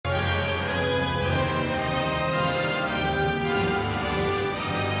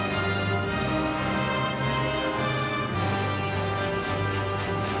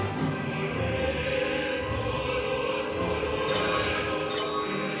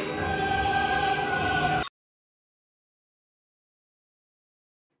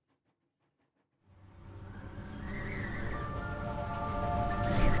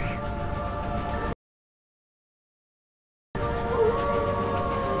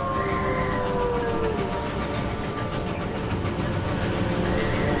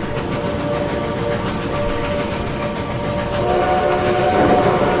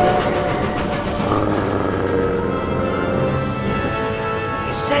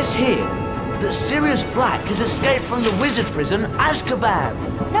says here that Sirius Black has escaped from the wizard prison, Azkaban.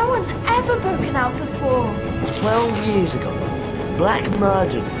 No one's ever broken out before. 12 years ago, Black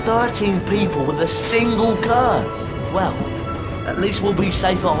murdered 13 people with a single curse. Well, at least we'll be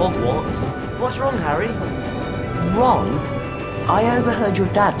safe at Hogwarts. What's wrong, Harry? Ron, I overheard your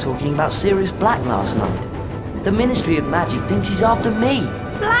dad talking about Sirius Black last night. The Ministry of Magic thinks he's after me.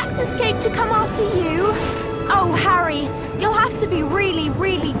 Black's escaped to come after you? Oh, Harry, you'll have to be really,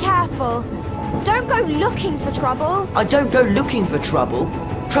 really careful. Don't go looking for trouble. I don't go looking for trouble.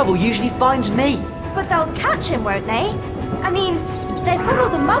 Trouble usually finds me. But they'll catch him, won't they? I mean, they've got all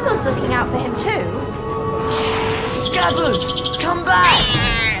the muggles looking out for him too. Scabbers, come back!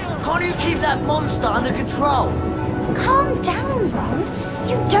 Can't you keep that monster under control? Calm down, Ron.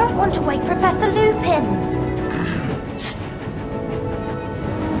 You don't want to wake Professor Lupin.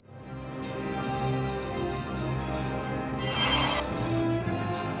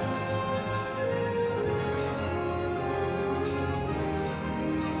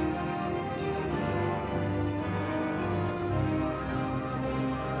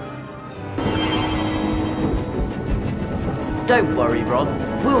 Don't worry, Ron.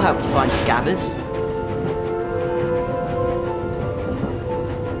 We'll help you find Scabbers.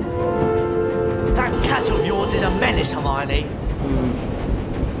 That cat of yours is a menace, Hermione.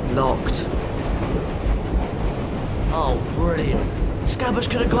 Locked. Oh, brilliant.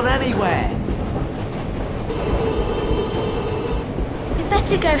 Scabbers could have gone anywhere. We'd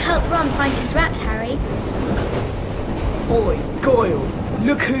better go help Ron find his rat, Harry. Oi, Goyle,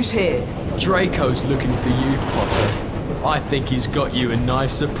 look who's here. Draco's looking for you, Potter. I think he's got you a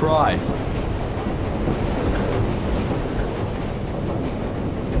nice surprise.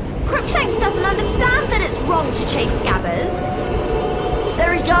 Crookshanks doesn't understand that it's wrong to chase Scabbers.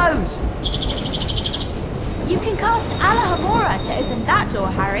 There he goes! You can cast Alahamora to open that door,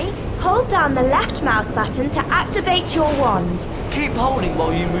 Harry. Hold down the left mouse button to activate your wand. Keep holding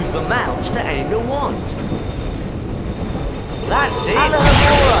while you move the mouse to aim your wand. That's it!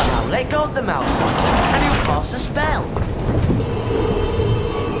 Alahamora! Now let go of the mouse button and you'll cast a spell.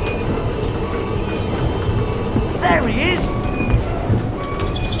 There he is!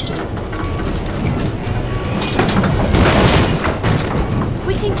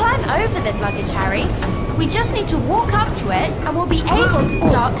 We can climb over this luggage, Harry. We just need to walk up to it and we'll be able to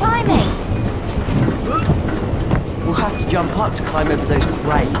start climbing. We'll have to jump up to climb over those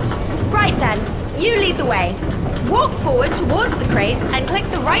crates. Right then, you lead the way. Walk forward towards the crates and click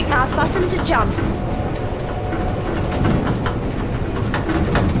the right mouse button to jump.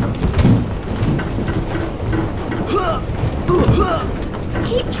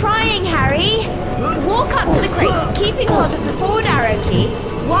 Keep trying, Harry. Walk up to the crates, keeping hold of the forward arrow key,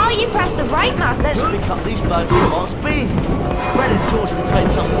 while you press the right mouse Let's button. pick up these birds in Mars beans. Fred and George will trade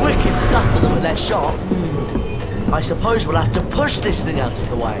some wicked stuff to them at their shop. I suppose we'll have to push this thing out of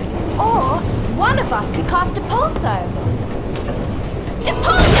the way. Or one of us could cast a pulso.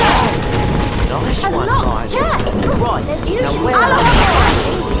 Depulso! Nice A one, locked guys. chest. Right, There's now usually where's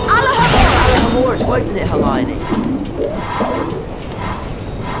Alahamora Alahamora to open it, Hermione.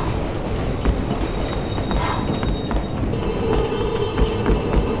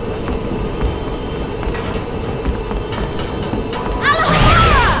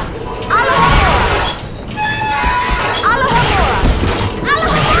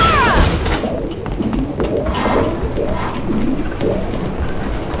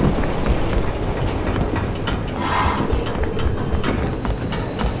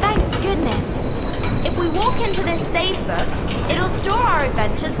 into this save book, it'll store our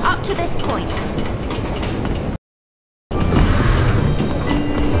adventures up to this point.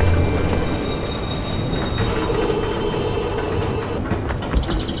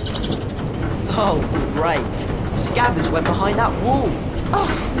 Oh, great. Scabbers went behind that wall.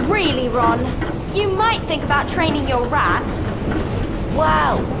 Oh, really, Ron? You might think about training your rat.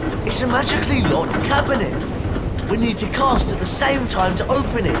 Wow! It's a magically locked cabinet. We need to cast at the same time to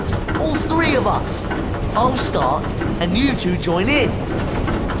open it. All three of us. I'll start, and you two join in.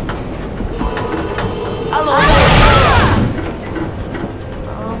 Hello!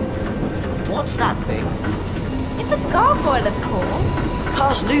 What's that thing? It's a gargoyle, of course.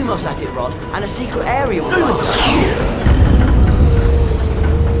 Cast Lumos at it, Ron, and a secret area will Lumos!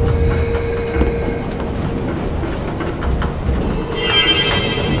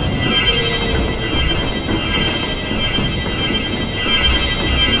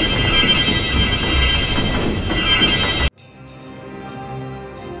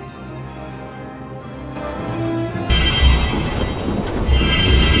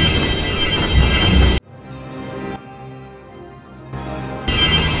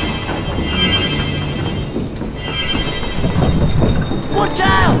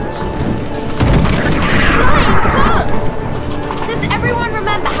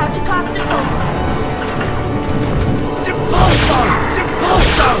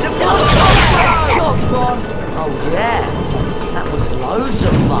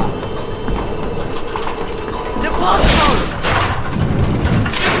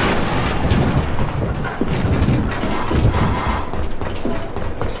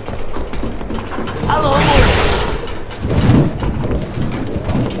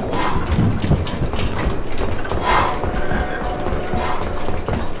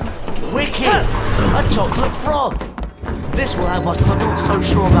 so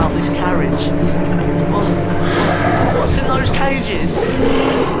sure about this carriage. What's in those cages?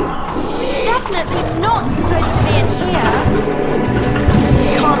 Definitely not supposed to be in here. We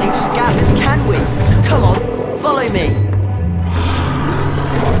can't leave scabbers, can we? Come on, follow me.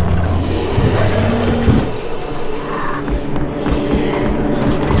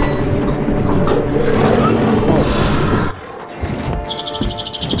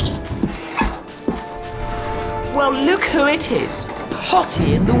 Well, look who it is.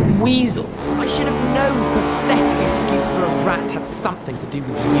 Potty and the Weasel. I should have known his pathetic excuse for a rat had something to do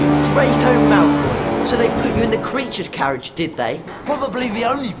with you. Draco Malfoy. So they put you in the creature's carriage, did they? Probably the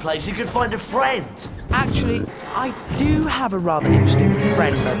only place he could find a friend. Actually, I do have a rather interesting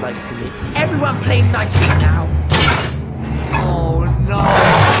friend I'd like to meet. Everyone play nicely now. Oh no!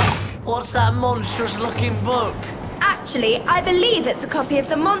 What's that monstrous looking book? Actually, I believe it's a copy of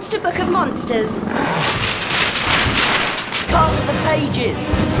the Monster Book of Monsters. Cast the pages.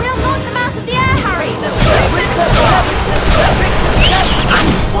 We'll knock them out of the air, Harry!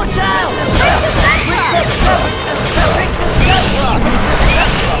 Watch out!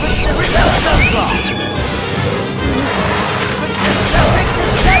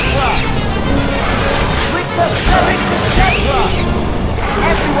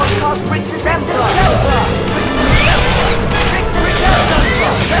 Everyone cast Rick the Zebra.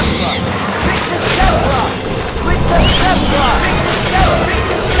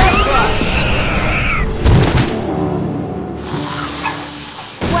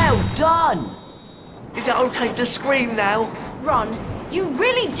 Well done! Is it okay to scream now? Ron, you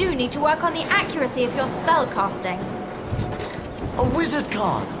really do need to work on the accuracy of your spell casting. A wizard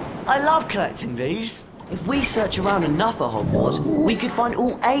card! I love collecting these. If we search around enough at Hogwarts, we could find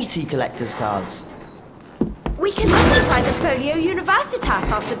all 80 collector's cards. We can look inside the Folio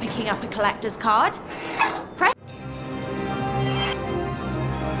Universitas after picking up a collector's card. Press...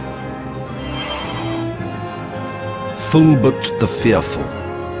 Fulbert the Fearful,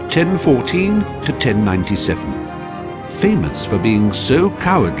 1014 to 1097. Famous for being so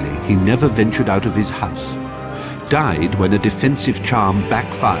cowardly he never ventured out of his house. Died when a defensive charm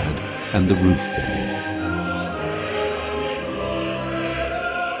backfired and the roof fell in.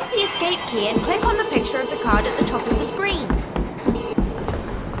 the escape key and click on the picture of the card at the top of the screen.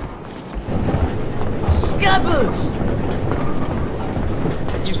 Scabbers!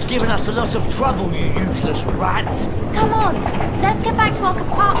 You've given us a lot of trouble, you useless rat. Come on, let's get back to our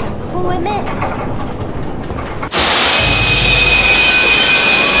compartment before we're missed.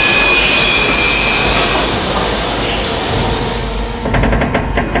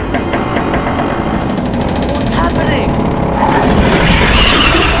 What's happening?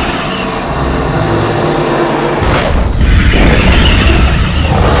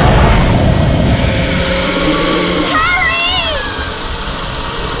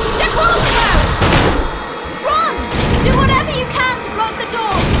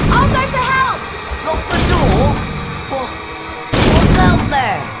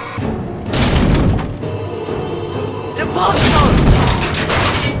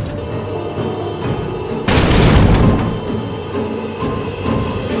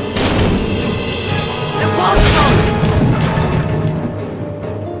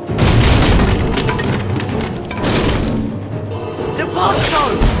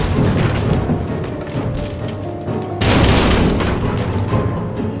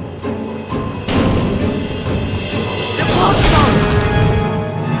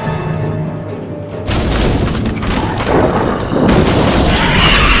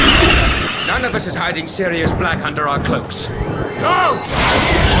 None of us is hiding Sirius Black under our cloaks. Go!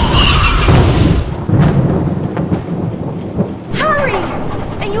 Harry!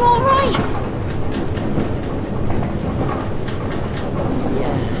 Are you all right?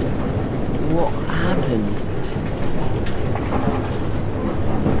 Yeah. What happened?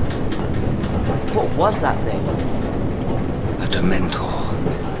 What was that thing? A Dementor.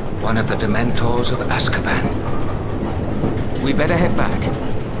 One of the Dementors of Azkaban. We better head back.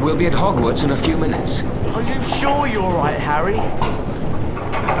 We'll be at Hogwarts in a few minutes. Are you sure you're all right, Harry?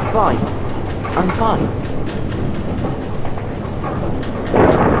 Fine. I'm fine.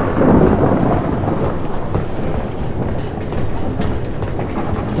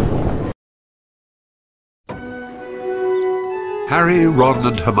 Harry, Ron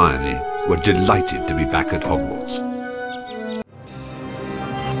and Hermione were delighted to be back at Hogwarts.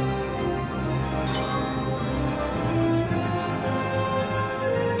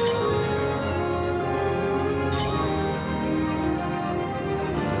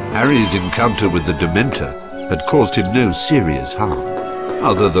 Harry's encounter with the Dementor had caused him no serious harm,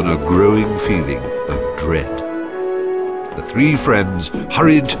 other than a growing feeling of dread. The three friends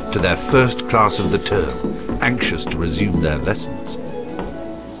hurried to their first class of the term, anxious to resume their lessons.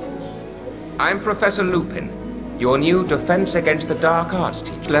 I'm Professor Lupin, your new Defense Against the Dark Arts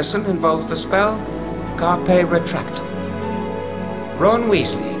teacher. Lesson involves the spell Carpe Retractum. Ron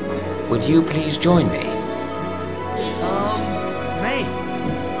Weasley, would you please join me? Me?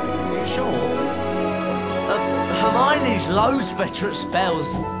 You sure? Hermione's loads better at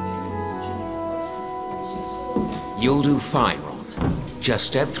spells. You'll do fine, Ron. Just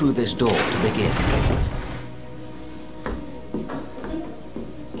step through this door to begin.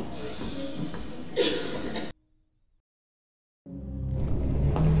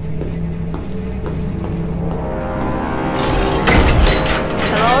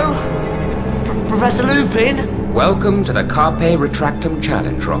 Hello? Professor Lupin? Welcome to the Carpe Retractum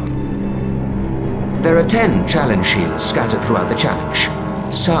Challenge, Ron. There are 10 challenge shields scattered throughout the challenge.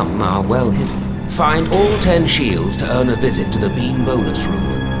 Some are well hidden. Find all 10 shields to earn a visit to the Bean bonus room.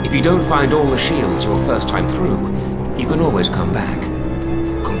 If you don't find all the shields your first time through, you can always come back.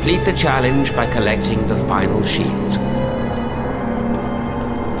 Complete the challenge by collecting the final shield.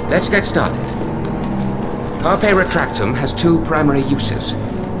 Let's get started. Carpe Retractum has 2 primary uses.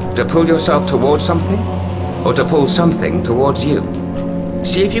 To pull yourself towards something, or to pull something towards you.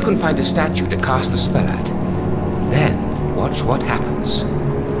 See if you can find a statue to cast the spell at. Then, watch what happens.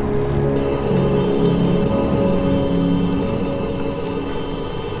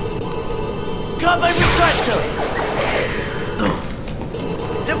 Carpe Retractum!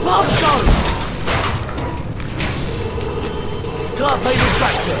 The bomb zone! Carpe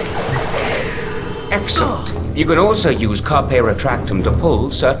Retractum! Excellent. You can also use Carpe Retractum to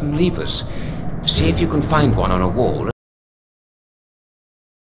pull certain levers. See if you can find one on a wall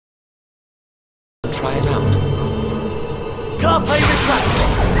and try it out. Carpe Retractum!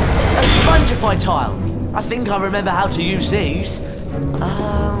 A spongify tile! I think I remember how to use these.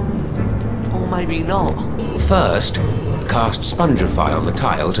 Or maybe not. First, cast Spongify on the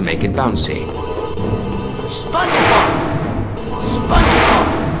tile to make it bouncy. Spongify! Spongify!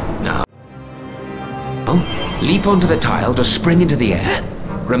 Now, leap onto the tile to spring into the air.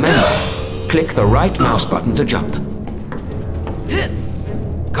 Remember, click the right mouse button to jump.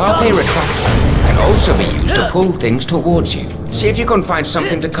 Carpe Retractum can also be used to pull things towards you. See if you can find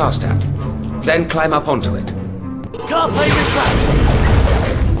something to cast at. Then climb up onto it. Carpe Retractum!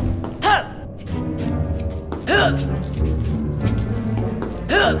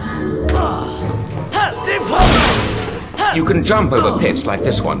 You can jump over pits like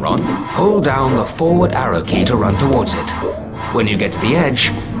this one, Ron. Hold down the forward arrow key to run towards it. When you get to the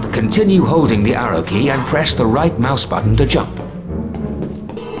edge, continue holding the arrow key and press the right mouse button to jump.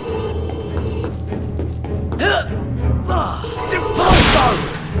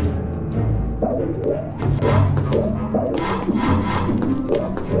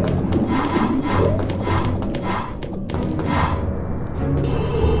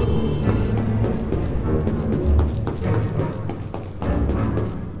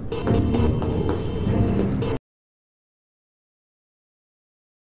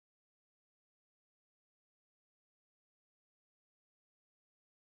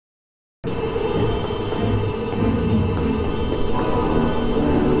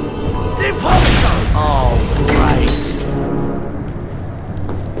 Oh, great.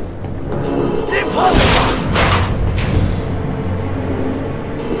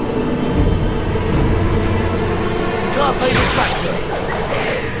 Carpe Retractum!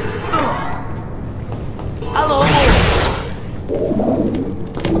 Hello,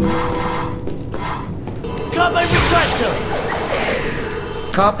 Carpe Retractum!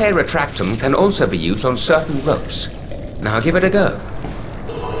 Carpe Retractum can also be used on certain ropes. Now give it a go.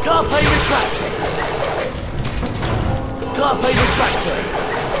 Carpe Retractum! Carpe Retractum!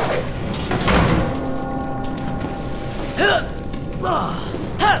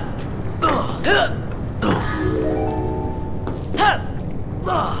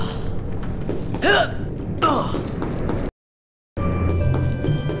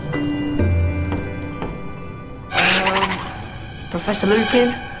 Professor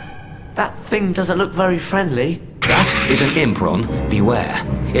Lupin? That thing doesn't look very friendly. That is an imp, Ron. Beware.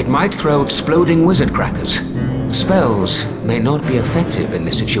 It might throw exploding wizard crackers. Spells may not be effective in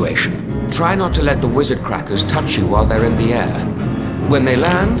this situation. Try not to let the wizard crackers touch you while they're in the air. When they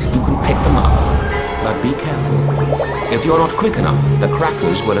land, you can pick them up. But be careful. If you're not quick enough, the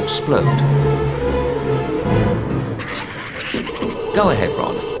crackers will explode. Go ahead,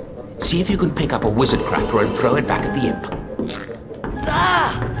 Ron. See if you can pick up a wizard cracker and throw it back at the imp.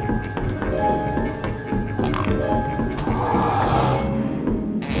 Ah!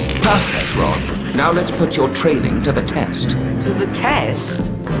 Perfect, Ron. Now let's put your training to the test. To the test?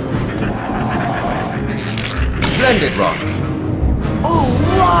 Splendid, Ron. All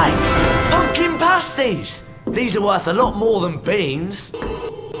right! Pumpkin pasties! These are worth a lot more than beans.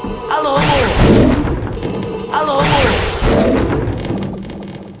 Hello, more! Hello, more!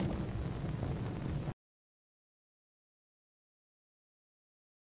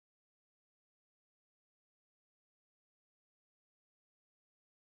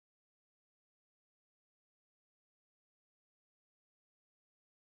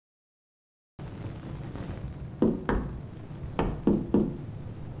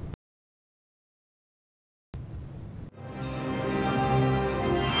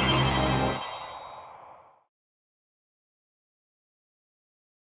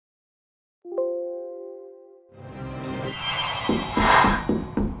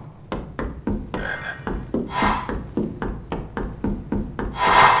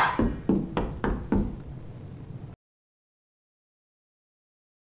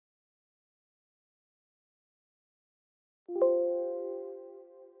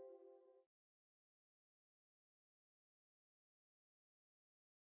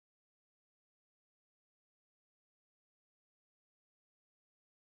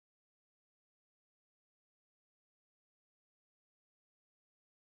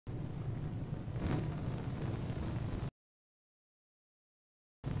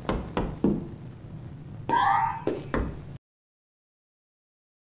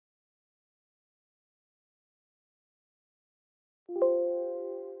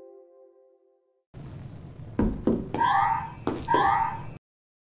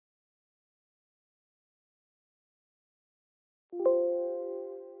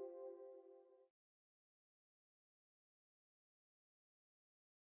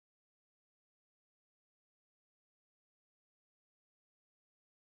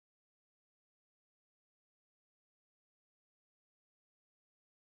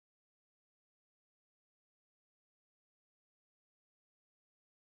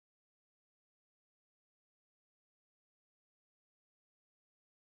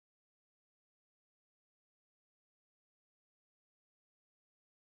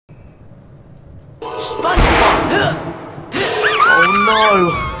 SpongeBob! Oh no!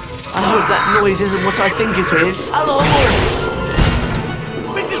 I hope that noise isn't what I think it is. Hello!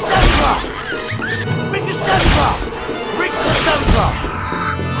 Rick December! Rick December! Rick December!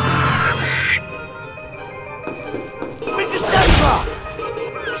 Rick December!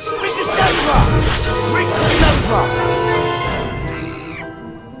 Rick December! Rick December!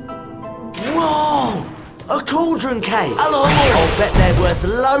 Whoa! A cauldron cake! Hello! I'll bet they're worth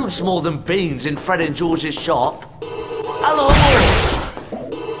loads more than beans in Fred and George's shop. Hello!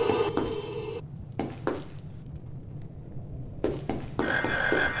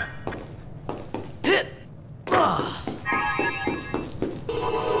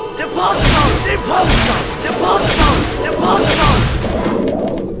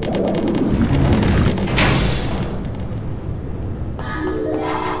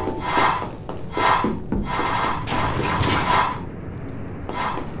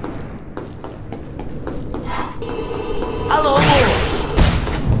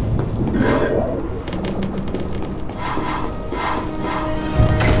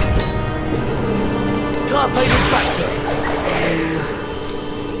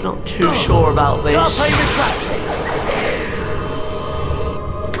 Not too sure about this. Carpe retractor.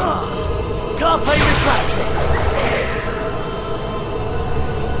 Carpe retractor.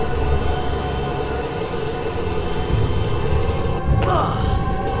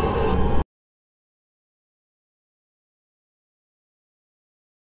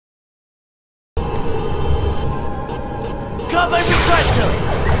 Carpe retractor.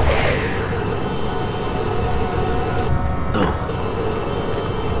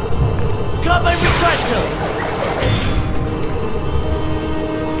 Carpe retractor!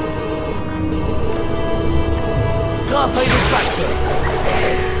 Carpe retractor!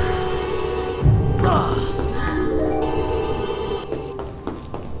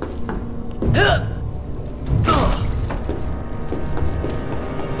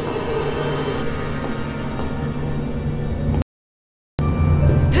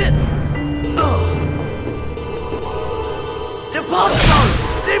 Deposit!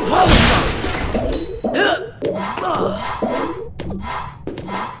 Deposit!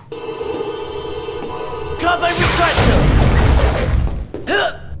 Carpe retractor!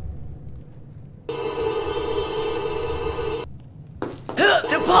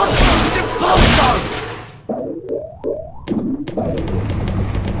 Deposit! Deposit!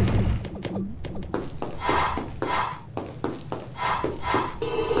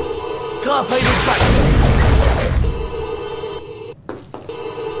 Carpe retractor!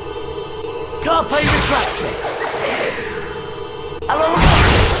 Carpe retractor. Hello.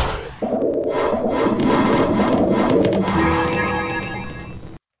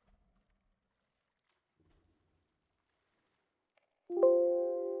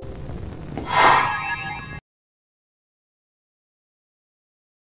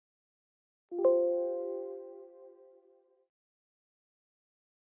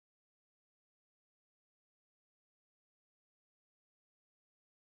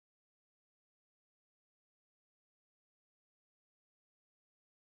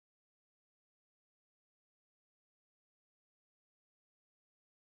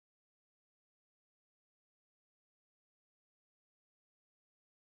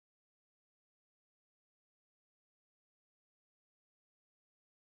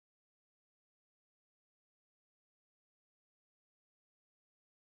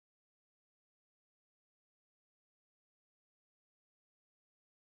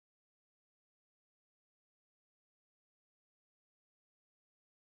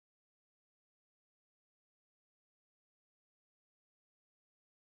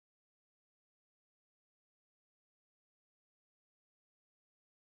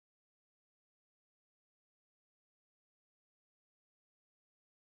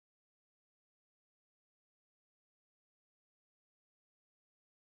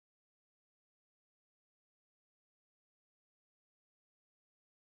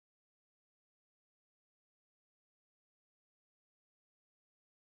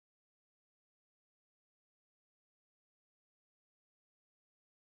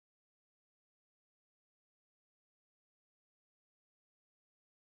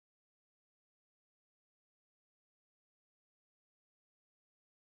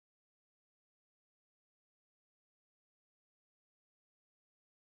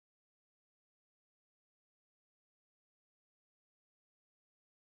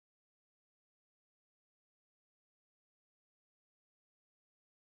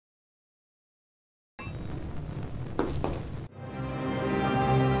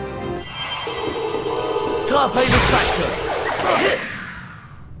 Carpe retractor.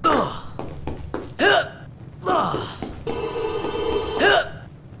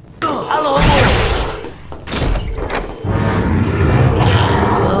 Hello.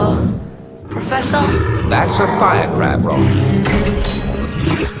 Professor? That's a fire crab, Ron.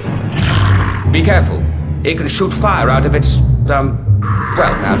 Be careful. It can shoot fire out of its,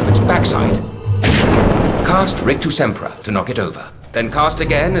 out of its backside. Cast Rictus Sempra to knock it over. Then cast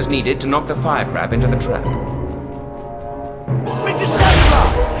again as needed to knock the fire crab into the trap. Rictus Sempra!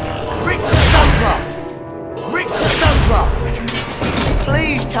 Rictus Sempra! Rictus Sempra!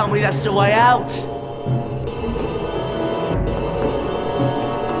 Please tell me that's the way out.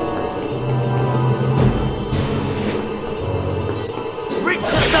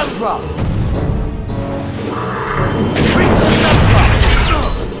 Rictus Sempra! Rictus Sempra!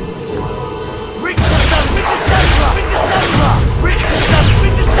 Rictus Sempra! Rictus Sempra! Rictus Sempra!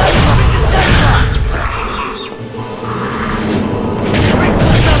 Rictus Sempra!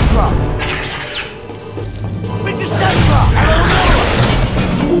 Rictus Sempra! Rictus Sempra!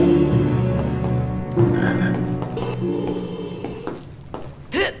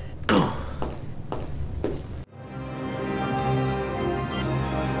 Hit!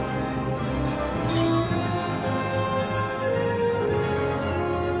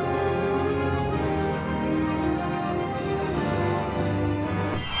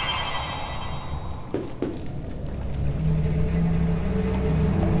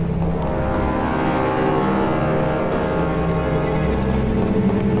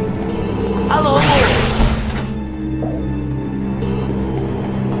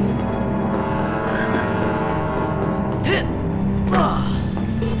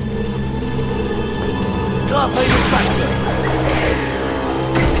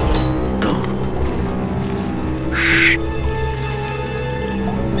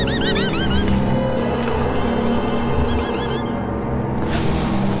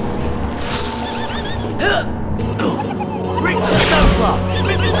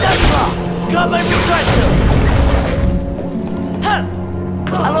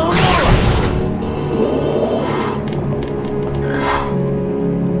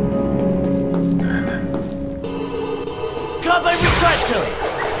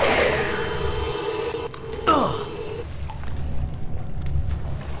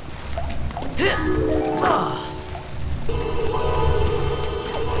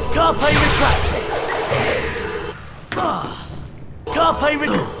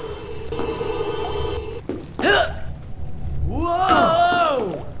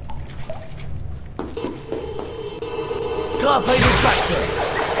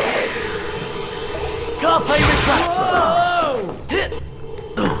 Carpe retractor. Hit.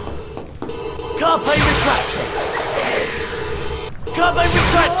 Carpe retractor. Carpe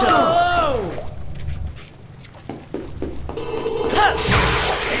retractor.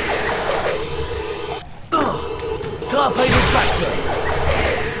 Carpe retractor.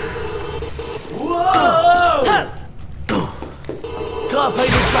 Carpe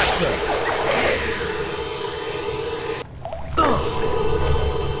retractor.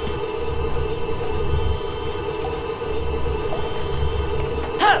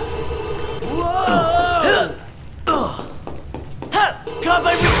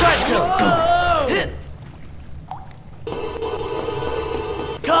 Carpe retractor.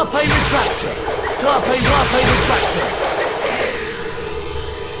 Carpe retractor. Carpe retractor.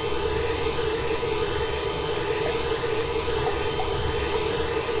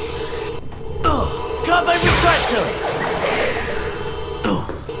 Carpe retractor.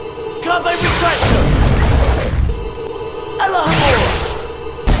 Carpe retractor. Alahamo.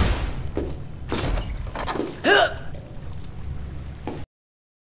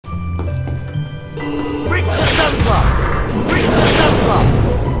 Brick to Sampler. Brick to Sampler.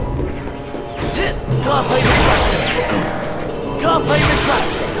 Carpe retractor. Carpe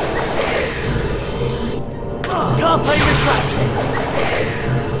retractor. Carpe retractor.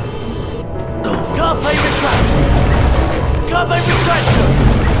 Carpe retractor. Carpe retractor.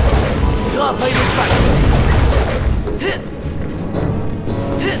 Carpe retractor. Hit.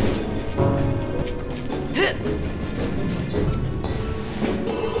 Hit. Hit.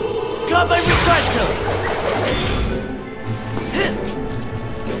 Carpe retractor. Hit.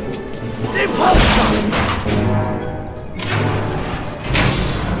 Impulsor.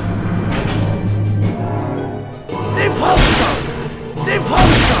 Impulsor.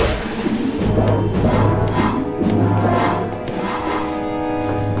 Impulsor.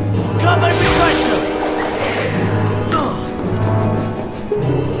 Carpe retractor.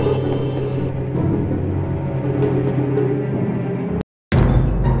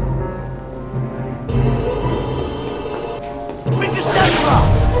 Bring the Stazra.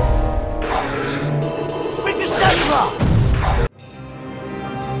 Bring the Stazra.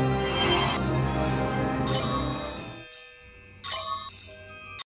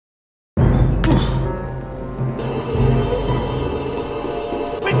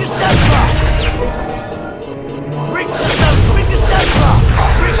 Bring the Stazra. Bring the Stazra. Bring the Stazra.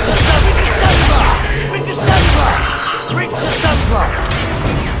 Bring the Stazra. Bring the Stazra. Bring the Stazra.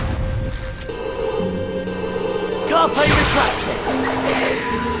 Carpe retractor.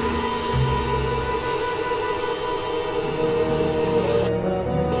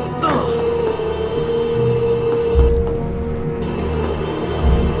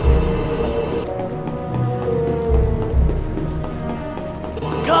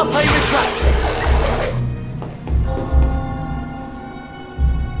 Carpe retractor.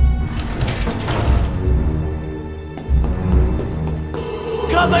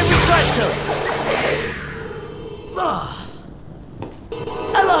 Carpe retractor.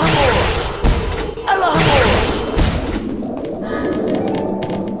 Alahamo. Alahamo.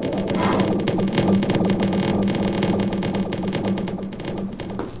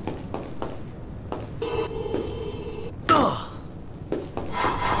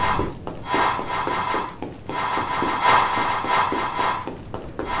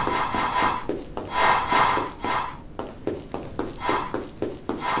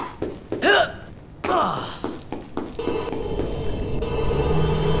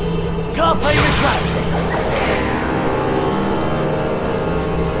 Carpe retractor.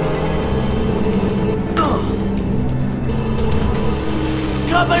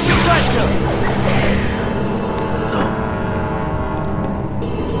 Carpe retractor.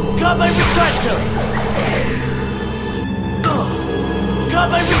 Carpe retractor.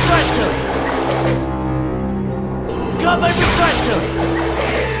 Carpe retractor. Carpe retractor.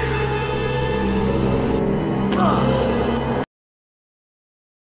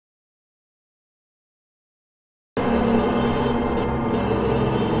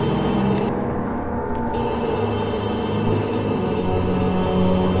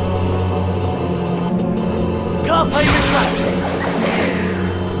 Carpe retractor.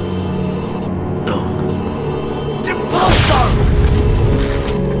 Impulsor.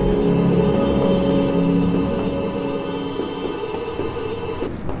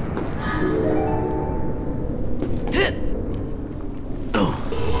 Hit.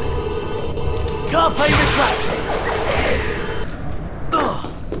 Carpe retractor.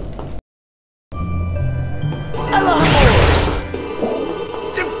 Alahamo.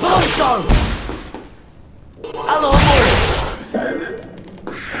 Impulsor. Alahamo.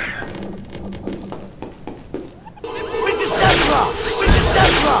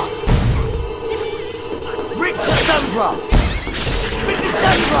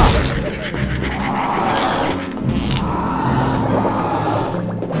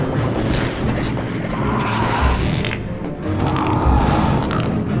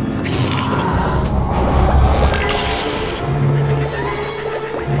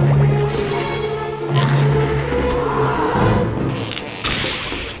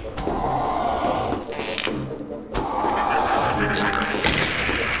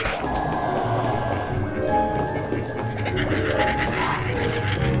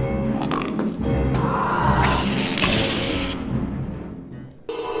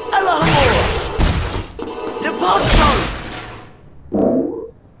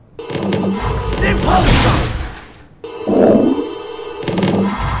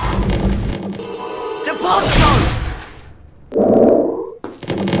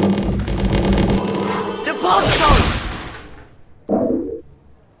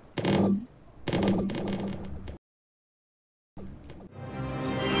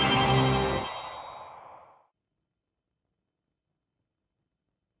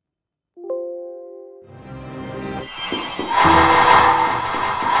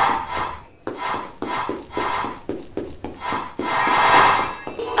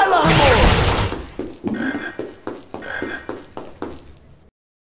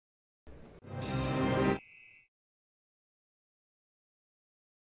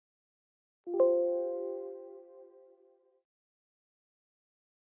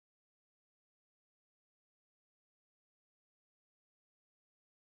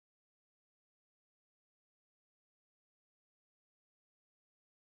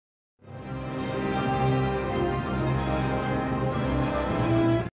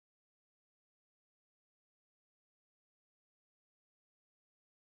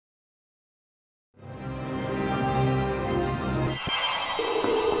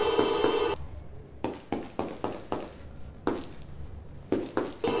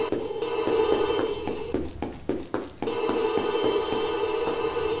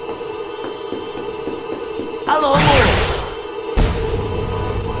 Alamo!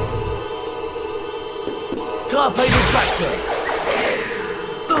 Carpe retractor!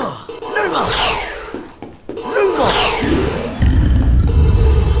 Lumos! Lumos!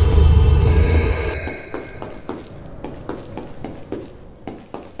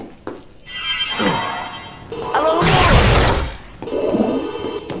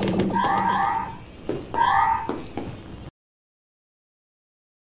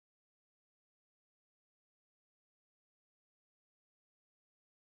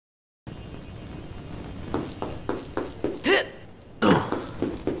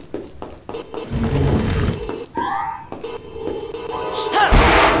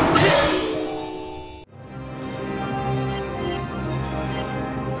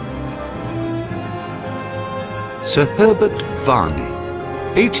 Sir Herbert Varney,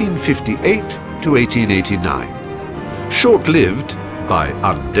 1858 to 1889. Short-lived, by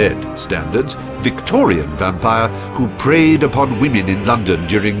undead standards, Victorian vampire who preyed upon women in London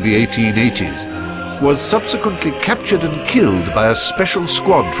during the 1880s, was subsequently captured and killed by a special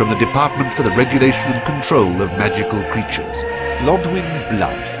squad from the Department for the Regulation and Control of Magical Creatures. Lodwyn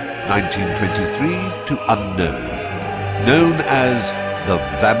Blood, 1923 to unknown. Known as the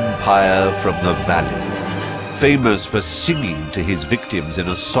Vampire from the Valley. Famous for singing to his victims in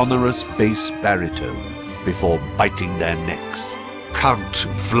a sonorous bass baritone before biting their necks. Count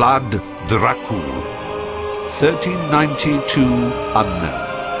Vlad Dracul, 1392 unknown.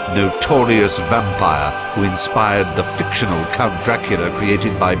 Notorious vampire who inspired the fictional Count Dracula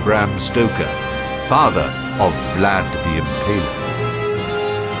created by Bram Stoker, father of Vlad the Impaler.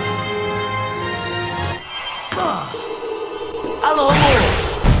 Alamo!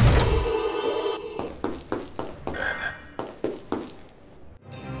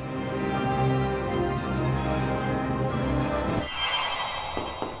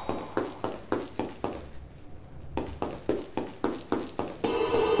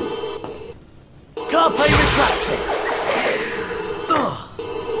 Carpe retractor!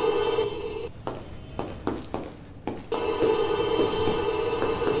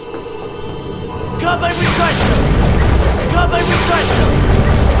 Carpe retractor! Carpe retractor!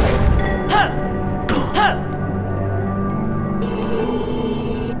 Ha! Ha!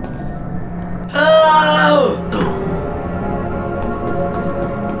 Oh!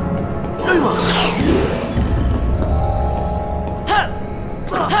 Lumos! Ha!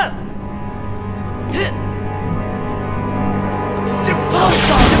 Ha! Hit!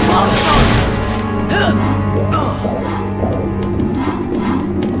 Depulsar! Depulsar!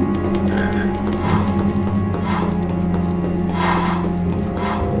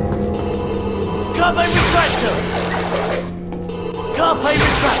 Carpe retractor! Carpe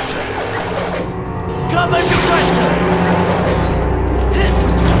retractor! Carpe retractor! Hit!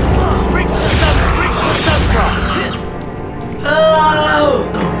 Bring the sun! Bring the sun! Hit! Oh!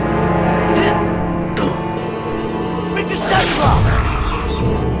 Hit! Bring the sun!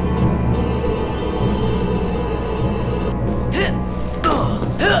 Hit!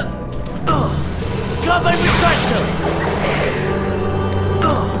 Hit! Carpe retractor!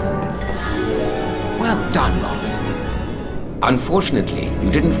 Well done, Ron. Unfortunately,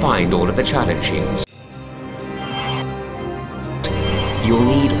 you didn't find all of the challenge shields. You'll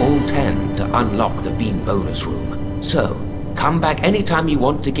need all 10 to unlock the Bean bonus room. So, come back anytime you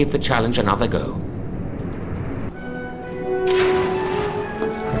want to give the challenge another go.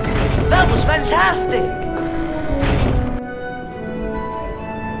 That was fantastic!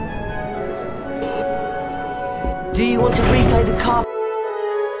 Do you want to replay the car?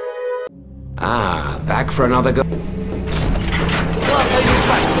 Ah, back for another go. Carpe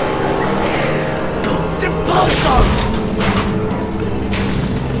retractor! Depulsar!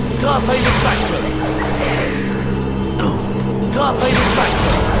 Carpe retractor! Carpe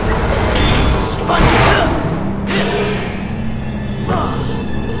retractor! Sponge!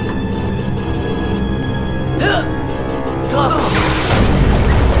 Carpe!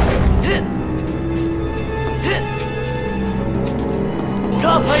 Hit! Hit!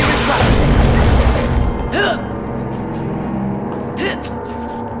 Carpe retractor! Hit! Hit!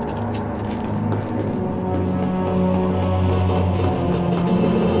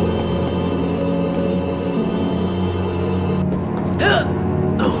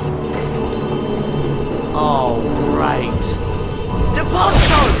 Oh, great!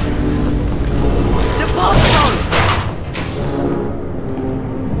 Depulsar! Depulsar!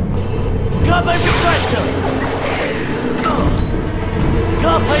 Carpe retractor!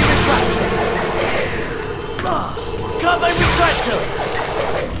 Carpe retractor! Carpe retractor!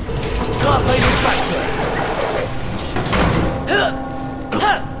 Carpe retractor!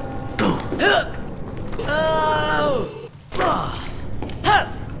 Ah!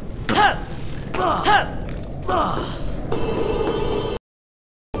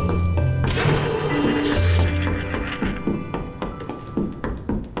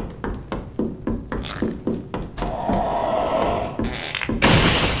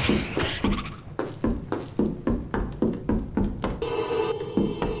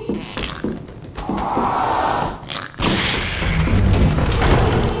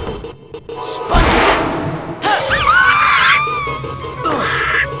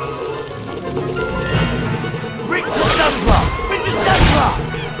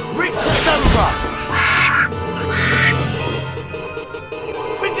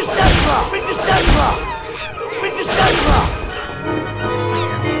 December! Mid-December! Mid-December!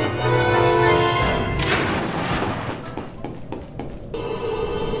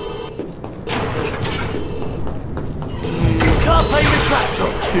 Carpe Retractor!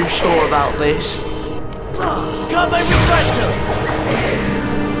 Not too sure about this. Carpe Retractor!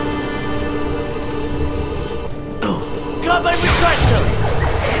 Carpe Retractor!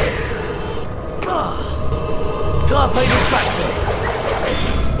 Carpe Retractor!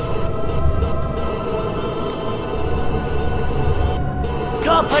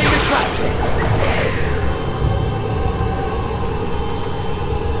 Carpe Retractor!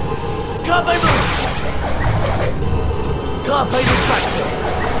 Carpe Carpe Retractor!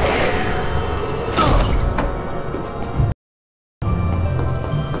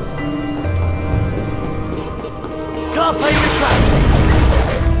 Carpe Retractor!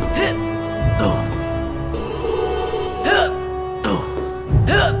 Hit!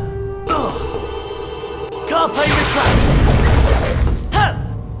 Carpe Retractor!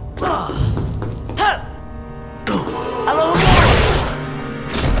 Hello,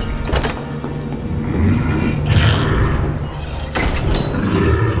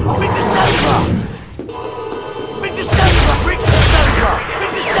 Big December! Big December! Big December!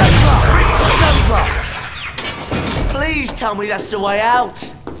 Big December! Big December! Please tell me that's the way out.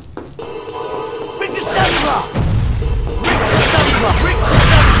 Big December! Big December! Big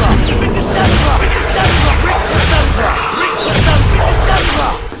December! Big December! Big December! Big December! Big December! Big December!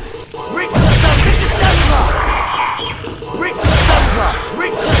 Big December! Big December! Big December!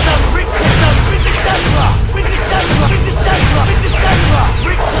 Big December! Big December! Big December! Big December! Big December! Big December!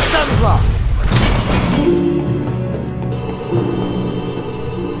 Big December!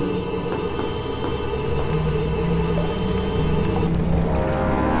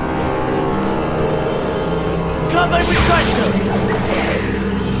 Come and Retractor!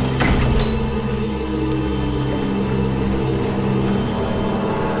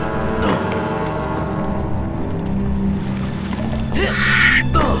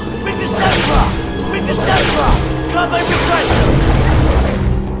 Big December! Big December! Come and Retractor!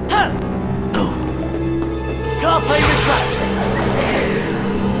 Carpe Retractor!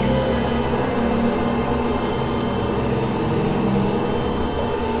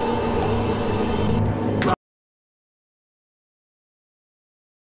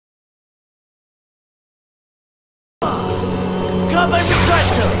 Carpe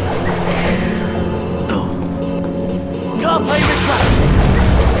Retractor! Carpe Retractor!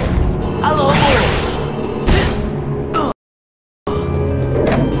 Hello, boys!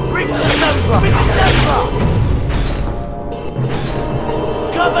 Big December! Big December!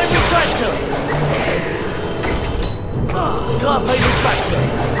 Carpe Retractor! Carpe Retractor!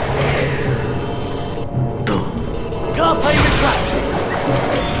 Carpe Retractor!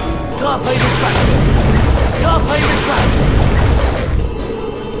 Carpe Retractor! Carpe Retractor!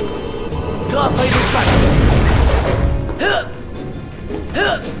 Carpe Retractor! Hit!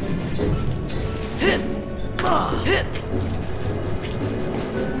 Hit! Hit! Hit!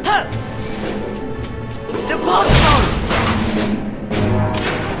 Hit! Depart zone!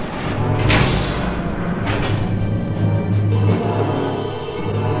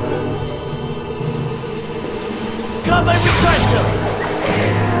 Carpe Retractor!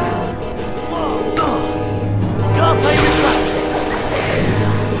 Carpe Retractor!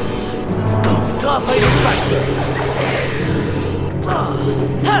 Carpe Retractor!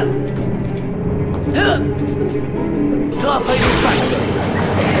 Carpe Retractor!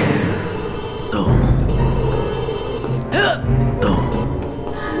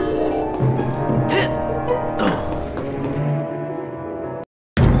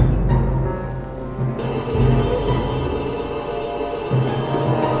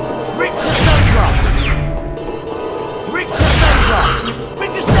 Rick December! Rick December!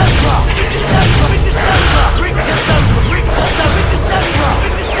 Rick December! Rick December! Rick December! Rick December! Rick December! Rick December!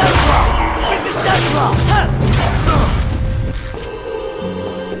 Rick December! Rick December!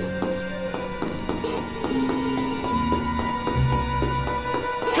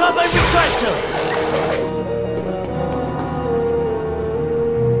 Carpe Retractor!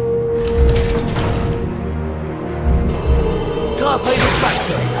 Carpe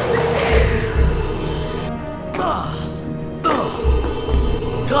Retractor!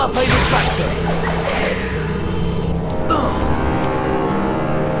 Carpe Retractor!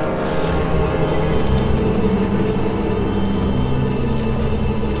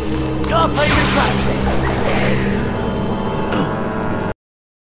 Carpe Retractor!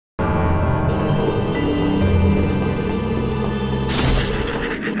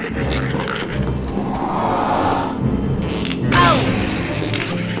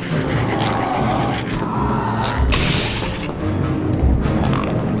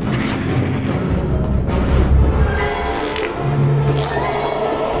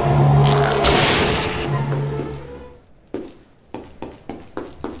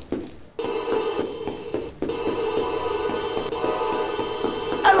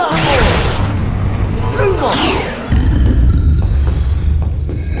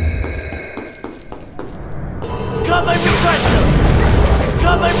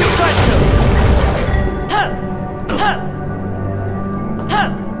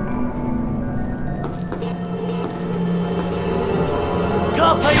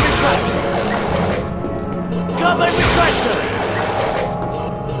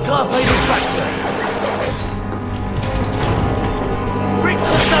 Carpe Retractor! Rick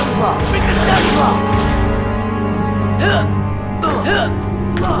the Sandra! Rick the Sandra!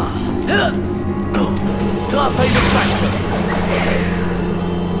 Carpe Retractor!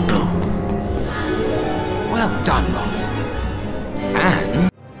 Well done, Ron.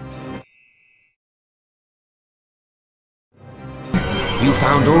 And you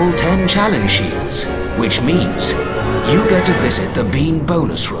found all 10 challenge shields, which means you get to visit the Bean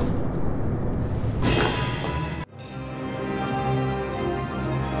bonus room.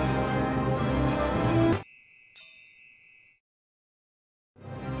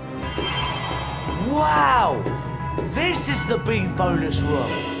 Wow! This is the Bean bonus room!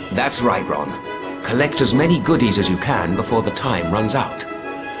 That's right, Ron. Collect as many goodies as you can before the time runs out.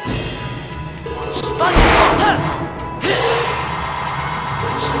 SpongeBob!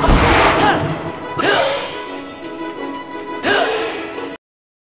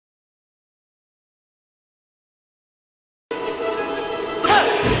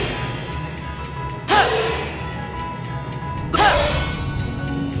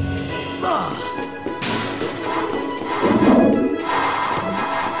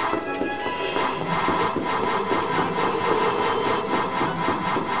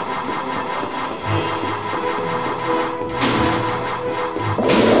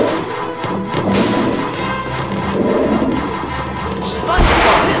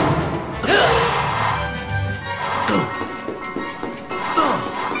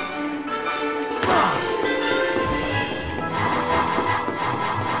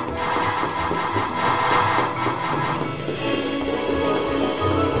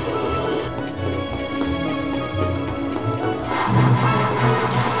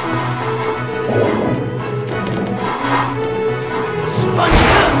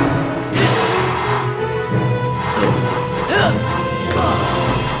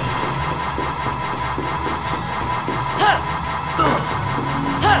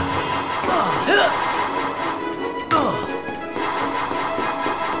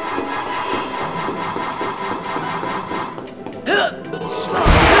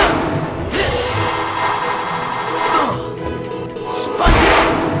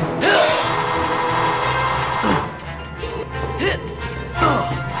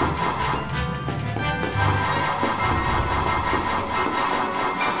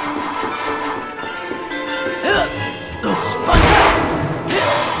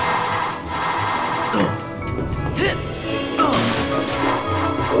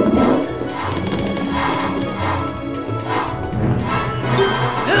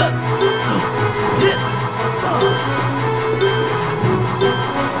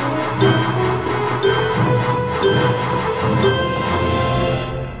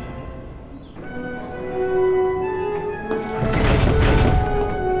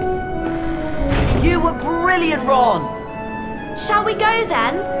 You were brilliant, Ron! Shall we go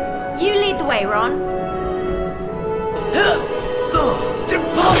then? You lead the way, Ron.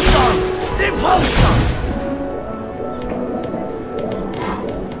 Impulso! Impulso!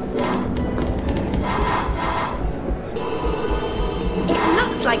 It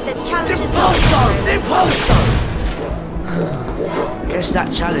looks like this challenge is Impulso! Impulso! Guess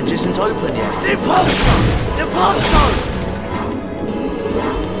that challenge isn't open yet. Impulso! Impulso!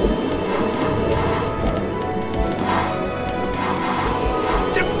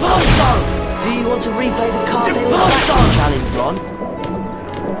 Do you want to replay the Carpe Impulso! Retractor challenge, Ron?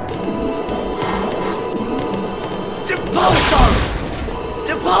 Impulso!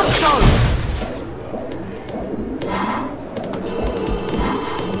 Impulso!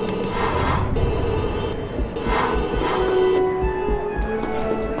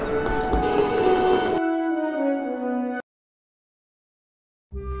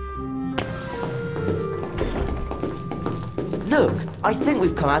 Look, I think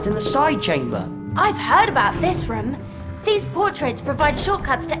we've come out in the side chamber. I've heard about this room. These portraits provide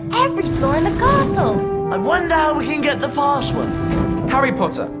shortcuts to every floor in the castle. I wonder how we can get the password. Harry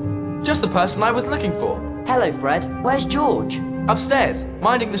Potter. Just the person I was looking for. Hello, Fred. Where's George? Upstairs,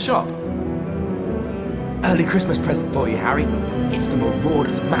 minding the shop. Early Christmas present for you, Harry. It's the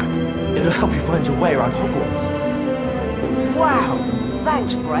Marauders map. It'll help you find your way around Hogwarts. Wow!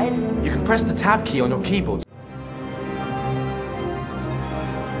 Thanks, Fred. You can press the tab key on your keyboard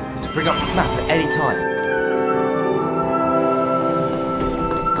to bring up this map at any time.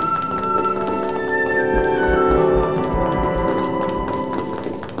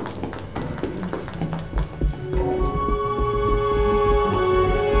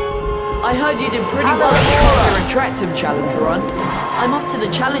 I heard you did pretty well at the Carpe Retractum challenge, Ron. I'm off to the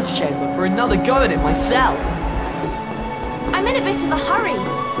challenge chamber for another go at it myself. I'm in a bit of a hurry.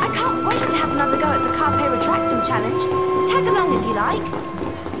 I can't wait to have another go at the Carpe Retractum challenge. Tag along if you like.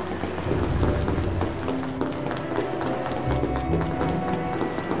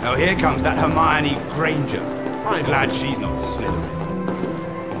 Oh, here comes that Hermione Granger. I'm glad she's not Slytherin.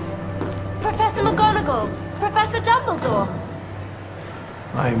 Professor McGonagall, Professor Dumbledore.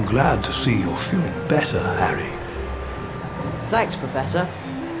 I'm glad to see you're feeling better, Harry. Thanks, Professor.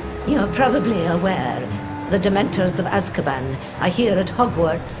 You're probably aware the Dementors of Azkaban are here at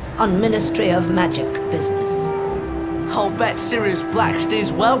Hogwarts on Ministry of Magic business. I'll bet Sirius Black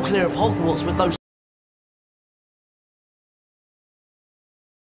steers well clear of Hogwarts with those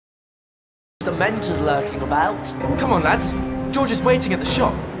Dementors lurking about. Come on, lads. George is waiting at the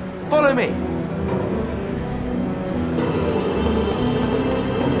shop. Follow me.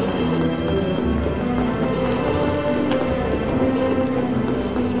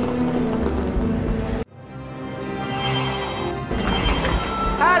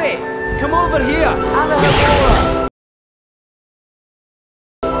 Harry, come over here. Anna Hamora!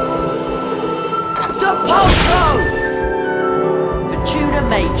 Depulso! Fortuna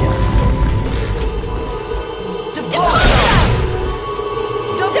Major. Depulso!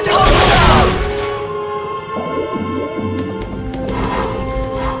 Depulso!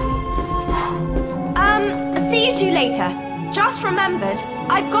 See you two later. Just remembered,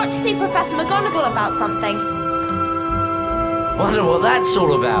 I've got to see Professor McGonagall about something. Wonder what that's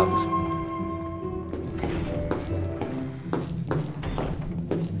all about.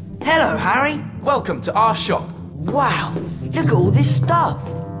 Hello, Harry. Welcome to our shop. Wow, look at all this stuff.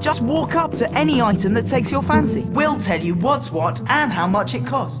 Just walk up to any item that takes your fancy. We'll tell you what's what and how much it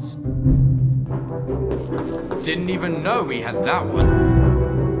costs. Didn't even know we had that one.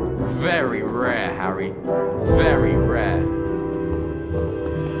 Very rare, Harry. Very rare.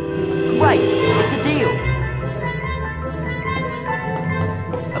 Great, what's the deal?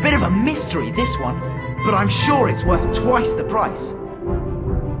 A bit of a mystery, this one, but I'm sure it's worth twice the price.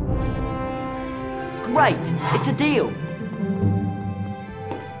 Great, it's a deal.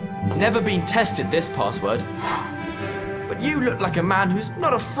 Never been tested, this password. But you look like a man who's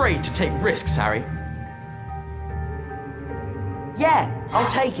not afraid to take risks, Harry. Yeah, I'll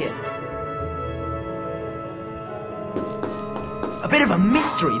take it. A bit of a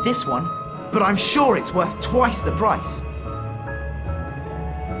mystery, this one, but I'm sure it's worth twice the price.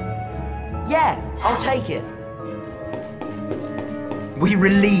 Yeah, I'll take it. We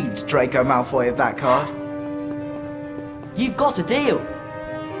relieved Draco Malfoy of that card. You've got a deal.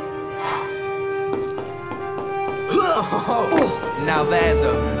 Oh, now there's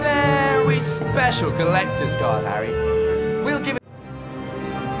a very special collector's card, Harry. We'll give it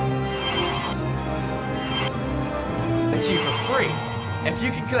to you for free if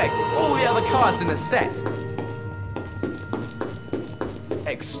you can collect all the other cards in the set.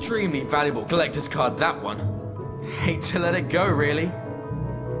 Extremely valuable collector's card, that one. Hate to let it go, really.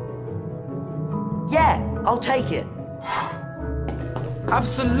 Yeah, I'll take it.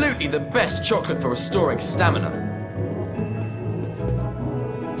 Absolutely the best chocolate for restoring stamina.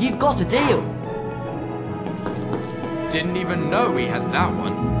 You've got a deal. Didn't even know we had that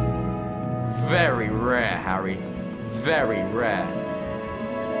one. Very rare, Harry. Very rare.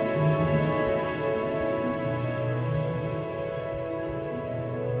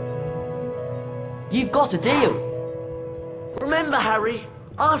 You've got a deal. Remember, Harry,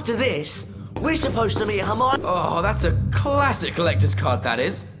 after this, we're supposed to meet Hermione. Oh, that's a classic collector's card, that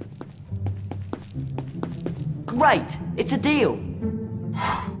is. Great, it's a deal.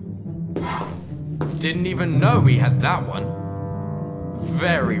 Didn't even know we had that one.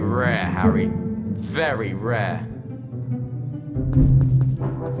 Very rare, Harry. Very rare.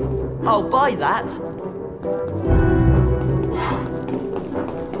 I'll buy that.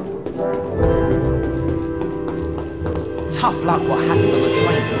 Tough luck what happened on the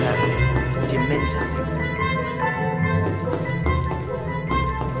train with that Dementor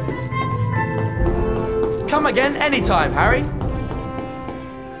thing. Come again anytime, Harry.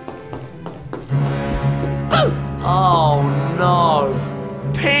 Oh no.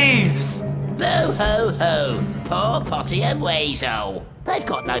 Peeves! Ho ho ho! Poor Potty and Weasel. They've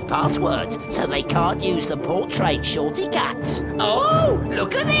got no passwords, so they can't use the portrait shorty guts. Oh,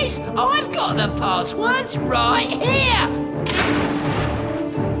 look at this! I've got the passwords right here!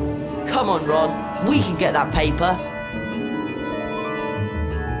 Come on, Ron. We can get that paper.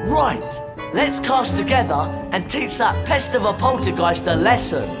 Right. Let's cast together and teach that pest of a poltergeist a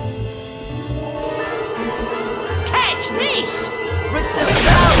lesson. Catch this! With the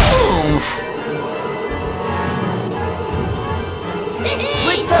scourge!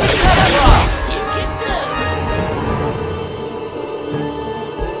 With the scourge! You can do!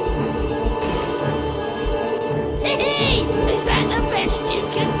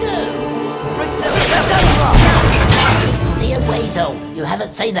 Weasel. You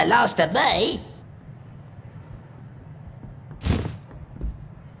haven't seen the last of me.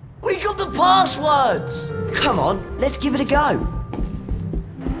 We got the passwords! Come on, let's give it a go.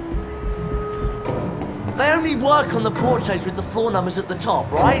 They only work on the portraits with the floor numbers at the top,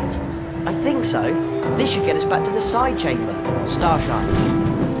 right? I think so. This should get us back to the side chamber. Starshine.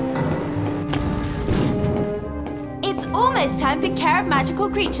 It's almost time for Care of Magical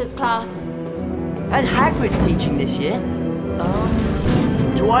Creatures class. And Hagrid's teaching this year.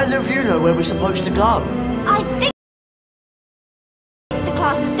 Do either of you know where we're supposed to go? I think the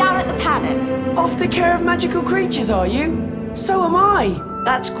class is down at the paddock. Off the Care of Magical Creatures, are you? So am I.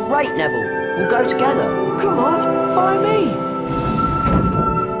 That's great, Neville. We'll go together. Come on, follow me.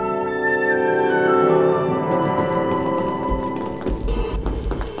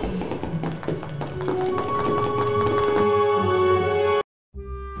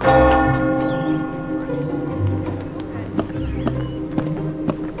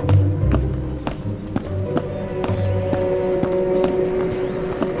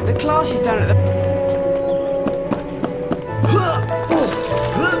 The class is down at the...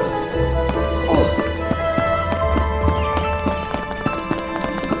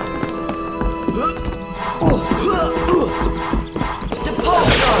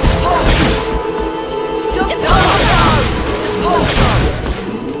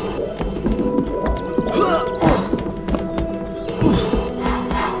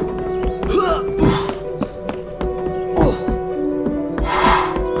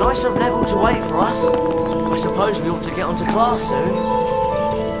 Nice of Neville to wait for us. I suppose we ought to get on to class soon.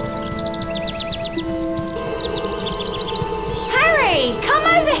 Harry, come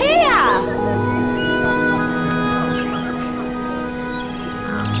over here!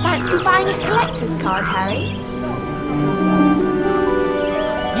 Fancy buying a collector's card, Harry?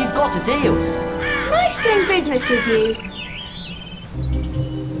 You've got a deal. Nice doing business with you.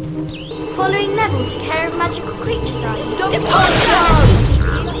 Following Neville to Care of Magical Creatures, are you?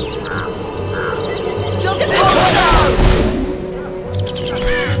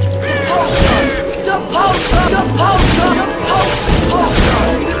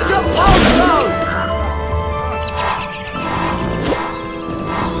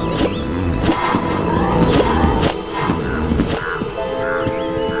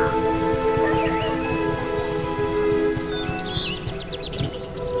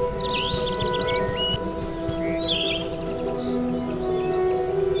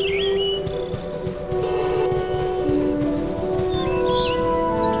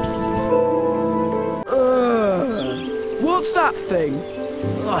 What's that thing?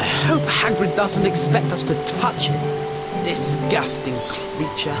 I hope Hagrid doesn't expect us to touch it. Disgusting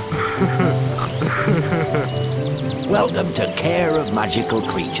creature. Welcome to Care of Magical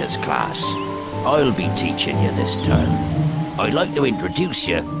Creatures class. I'll be teaching you this term. I'd like to introduce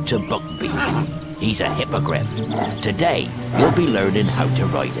you to Buckbeak. He's a hippogriff. Today, you'll be learning how to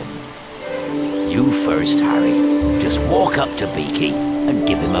ride him. You first, Harry. Just walk up to Beaky and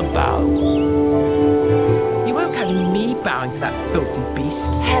give him a bow. You won't catch me bowing to that filthy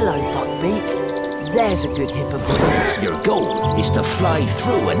beast. Hello, Buckbeak. There's a good hippogriff. Your goal is to fly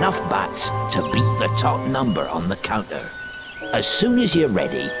through enough bats to beat the top number on the counter. As soon as you're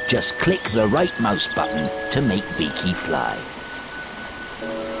ready, just click the right mouse button to make Beaky fly.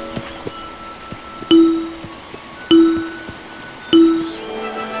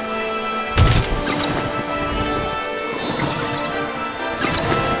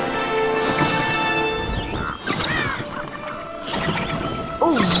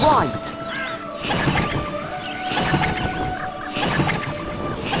 All right.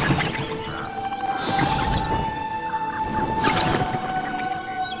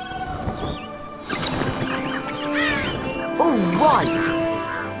 All right.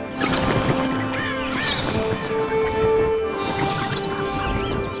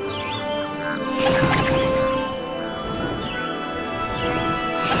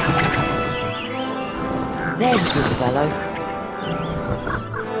 There's a good fellow.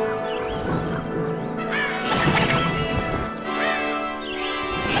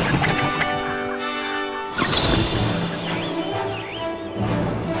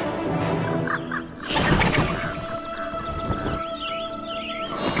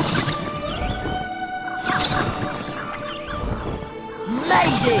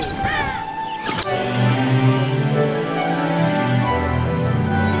 Made it!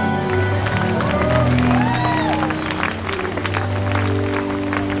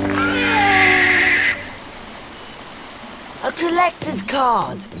 A collector's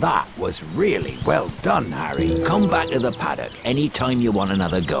card! That was really well done, Harry. Come back to the paddock anytime you want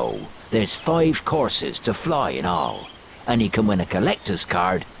another go. There's 5 courses to fly in all. and you can win a collector's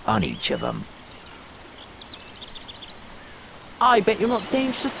card on each of them. I bet you're not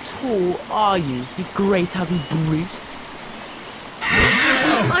dangerous at all, are you great ugly brute?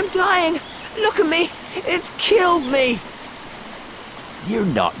 I'm dying! Look at me! It's killed me! You're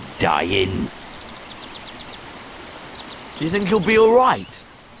not dying. Do you think he'll be alright?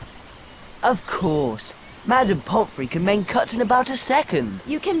 Of course. Madam Pomfrey can make cuts in about a second.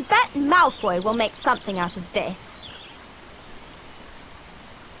 You can bet Malfoy will make something out of this.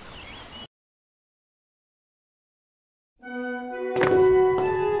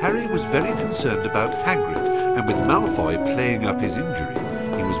 Harry was very concerned about Hagrid, and with Malfoy playing up his injury,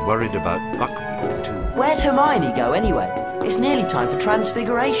 he was worried about Buckbeak too. Where'd Hermione go anyway? It's nearly time for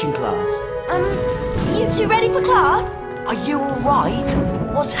Transfiguration class. You two ready for class? Are you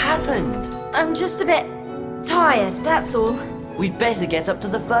alright? What's happened? I'm just a bit tired, that's all. We'd better get up to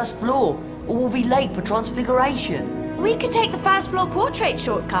the first floor, or we'll be late for Transfiguration. We could take the first floor portrait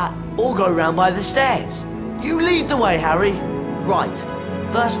shortcut. Or go round by the stairs. You lead the way, Harry. Right.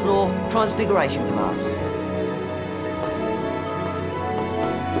 First floor, Transfiguration class.